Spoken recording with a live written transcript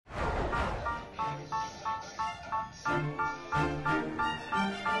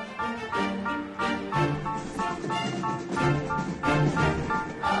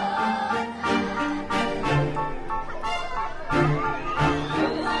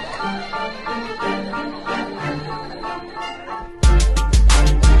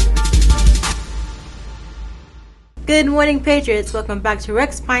Good morning, Patriots. Welcome back to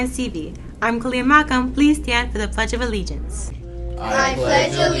Rex Pines TV. I'm Kalia Malcolm. Please stand for the Pledge of Allegiance. I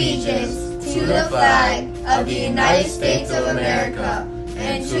pledge allegiance to the flag of the United States of America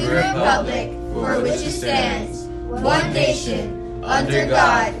and to the republic for which it stands, one nation, under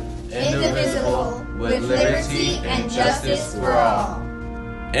God, indivisible, with liberty and justice for all.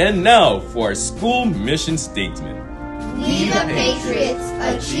 And now for our school mission statement. We the Patriots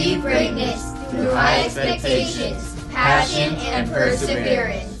achieve greatness through high expectations, passion, and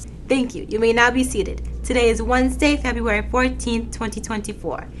perseverance. Thank you. You may now be seated. Today is Wednesday, February 14th,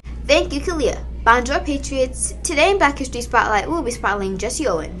 2024. Thank you, Kalia. Bonjour, Patriots. Today in Black History Spotlight, we'll be spotlighting Jesse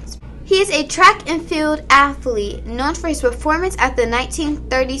Owens. He is a track and field athlete known for his performance at the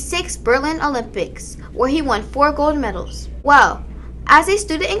 1936 Berlin Olympics, where he won 4 gold medals. Well, as a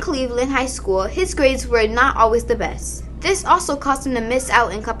student in Cleveland High School, his grades were not always the best. This also caused him to miss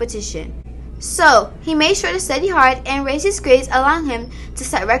out in competition. So, he made sure to study hard and raise his grades, allowing him to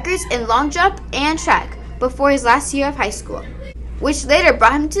set records in long jump and track before his last year of high school, which later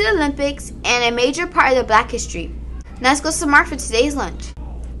brought him to the Olympics and a major part of the Black history. Now let's go to Mark for today's lunch.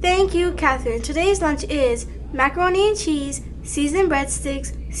 Thank you, Catherine. Today's lunch is macaroni and cheese, seasoned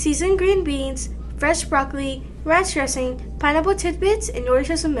breadsticks, seasoned green beans, fresh broccoli, ranch dressing, pineapple tidbits, and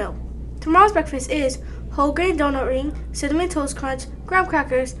delicious milk. Tomorrow's breakfast is whole grain donut ring, cinnamon toast crunch, graham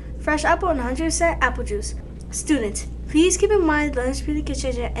crackers, fresh apple, and 100% apple juice. Students, please keep in mind the lunch period can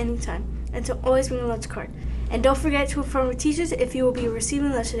change at any time, and to always bring a lunch card. And don't forget to inform your teachers if you will be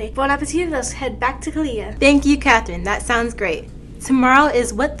receiving lunch today. Bon appetit, let's head back to Kalia. Thank you, Catherine. That sounds great. Tomorrow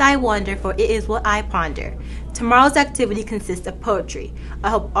is What Thy Wonder, for it is what I ponder. Tomorrow's activity consists of poetry.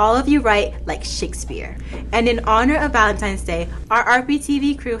 I hope all of you write like Shakespeare. And in honor of Valentine's Day, our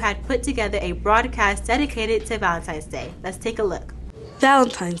RPTV crew had put together a broadcast dedicated to Valentine's Day. Let's take a look.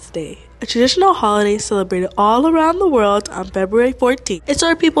 Valentine's Day, a traditional holiday celebrated all around the world on February 14th. It's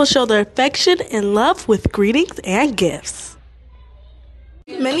where people show their affection and love with greetings and gifts.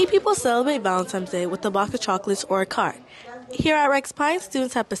 Many people celebrate Valentine's Day with a box of chocolates or a card. Here at Rex Pines,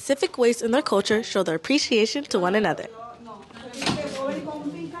 students have specific ways in their culture show their appreciation to one another.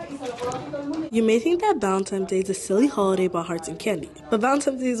 You may think that Valentine's Day is a silly holiday about hearts and candy, but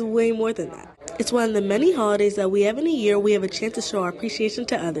Valentine's Day is way more than that. It's one of the many holidays that we have in a year we have a chance to show our appreciation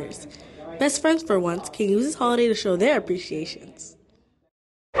to others. Best friends, for once, can use this holiday to show their appreciations.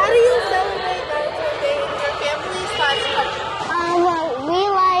 How do you celebrate Valentine's Day in your family/country?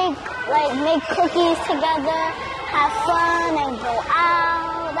 Well, we make cookies together, have fun, and go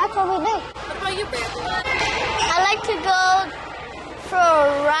out. That's what we do. What about you, Brandon? I like to go for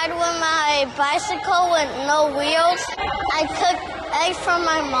a ride with my bicycle with no wheels. I cook eggs for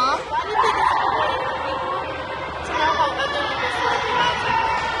my mom. Why do you think it's important to know how other people celebrate Valentine's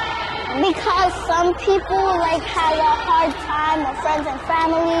Day? Because some people have a hard time with friends and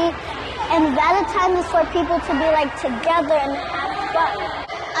family, and Valentine's is for people to be together and have fun.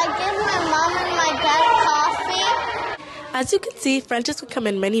 I give my mom and my dad coffee. As you can see, friendships can come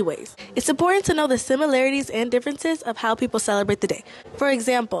in many ways. It's important to know the similarities and differences of how people celebrate the day. For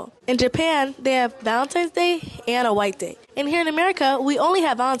example, in Japan, they have Valentine's Day and a White Day. And here in America, we only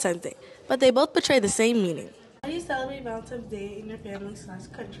have Valentine's Day, but they both portray the same meaning. How do you celebrate Valentine's Day in your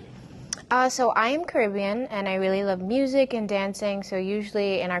family/country? So I am Caribbean, and I really love music and dancing, so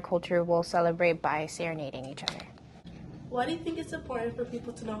usually in our culture we'll celebrate by serenading each other. Why do you think it's important for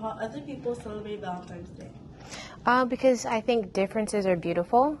people to know how other people celebrate Valentine's Day? Because I think differences are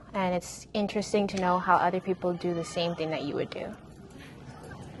beautiful, and it's interesting to know how other people do the same thing that you would do.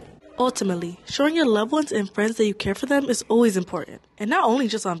 Ultimately, showing your loved ones and friends that you care for them is always important, and not only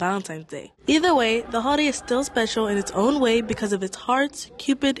just on Valentine's Day. Either way, the holiday is still special in its own way because of its hearts,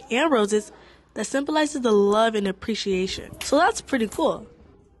 Cupid, and roses that symbolizes the love and appreciation. So that's pretty cool.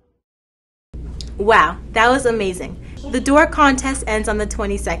 Wow, that was amazing. The door contest ends on the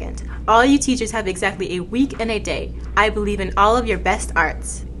 22nd. All you teachers have exactly a week and a day. I believe in all of your best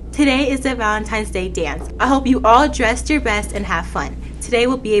arts. Today is the Valentine's Day dance. I hope you all dressed your best and have fun. Today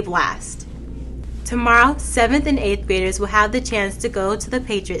will be a blast. Tomorrow, 7th and 8th graders will have the chance to go to the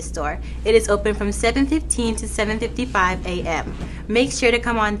Patriot store. It is open from 7:15 to 7:55 a.m. Make sure to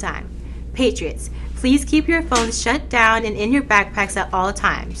come on time. Patriots, please keep your phones shut down and in your backpacks at all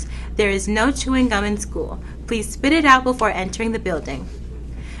times. There is no chewing gum in school. Please spit it out before entering the building.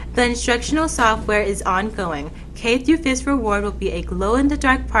 The instructional software is ongoing. K through 5th reward will be a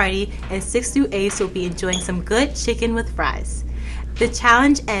glow-in-the-dark party, and 6th through 8th will be enjoying some good chicken with fries. The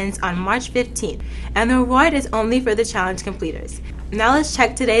challenge ends on March 15th, and the reward is only for the challenge completers. Now let's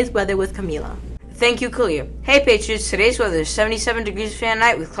check today's weather with Camila. Thank you, Kalia. Hey Patriots, today's weather is 77 degrees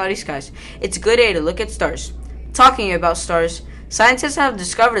Fahrenheit with cloudy skies. It's a good day to look at stars. Talking about stars, scientists have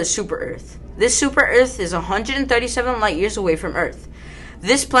discovered a super-Earth. This super-Earth is 137 light years away from Earth.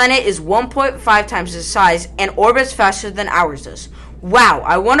 This planet is 1.5 times its size and orbits faster than ours does. Wow,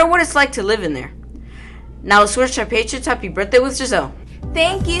 I wonder what it's like to live in there. Now let's wish our Patriots happy birthday with Giselle.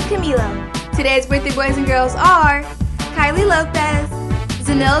 Thank you, Camilo. Today's birthday boys and girls are Kylie Lopez,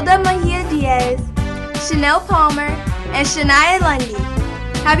 Zanilda Mejia Diaz, Chanel Palmer, and Shania Lundy.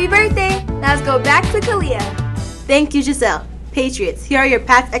 Happy birthday! Now let's go back to Kalia. Thank you, Giselle. Patriots, here are your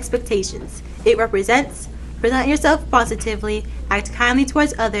past expectations. It represents: present yourself positively, act kindly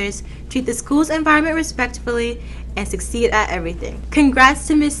towards others, treat the school's environment respectfully, and succeed at everything. Congrats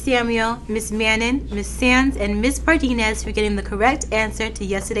to Miss Samuel, Miss Mannon, Miss Sands, and Miss Pardinez for getting the correct answer to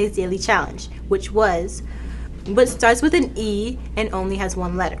yesterday's daily challenge, which was what starts with an E and only has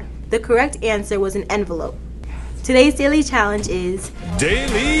one letter. The correct answer was an envelope. Today's daily challenge is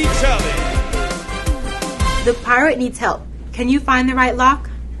Daily Challenge. The pirate needs help. Can you find the right lock?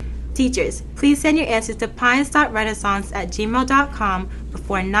 Teachers, please send your answers to pines.renaissance@gmail.com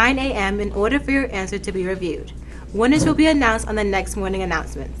before 9 a.m. in order for your answer to be reviewed. Winners will be announced on the next morning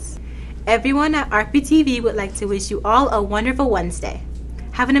announcements. Everyone at RPTV would like to wish you all a wonderful Wednesday.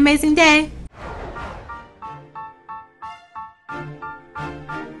 Have an amazing day!